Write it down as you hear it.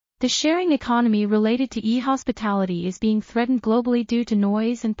The sharing economy related to e-hospitality is being threatened globally due to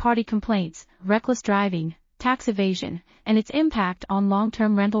noise and party complaints, reckless driving, tax evasion, and its impact on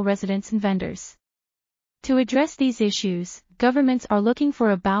long-term rental residents and vendors. To address these issues, governments are looking for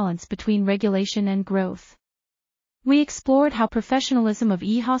a balance between regulation and growth. We explored how professionalism of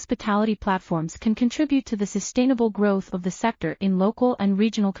e-hospitality platforms can contribute to the sustainable growth of the sector in local and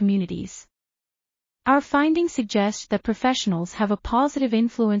regional communities. Our findings suggest that professionals have a positive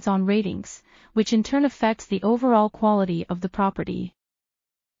influence on ratings, which in turn affects the overall quality of the property.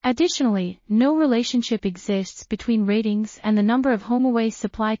 Additionally, no relationship exists between ratings and the number of HomeAway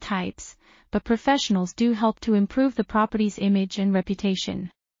supply types, but professionals do help to improve the property's image and reputation.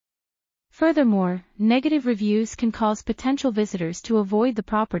 Furthermore, negative reviews can cause potential visitors to avoid the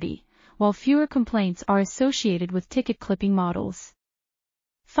property, while fewer complaints are associated with ticket clipping models.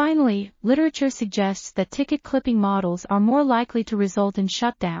 Finally, literature suggests that ticket clipping models are more likely to result in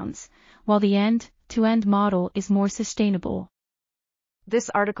shutdowns, while the end-to-end model is more sustainable. This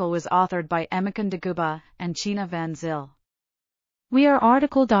article was authored by Emeka Ndaguba and Cina Van Zyl. We are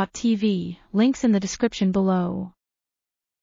Article.TV, links in the description below.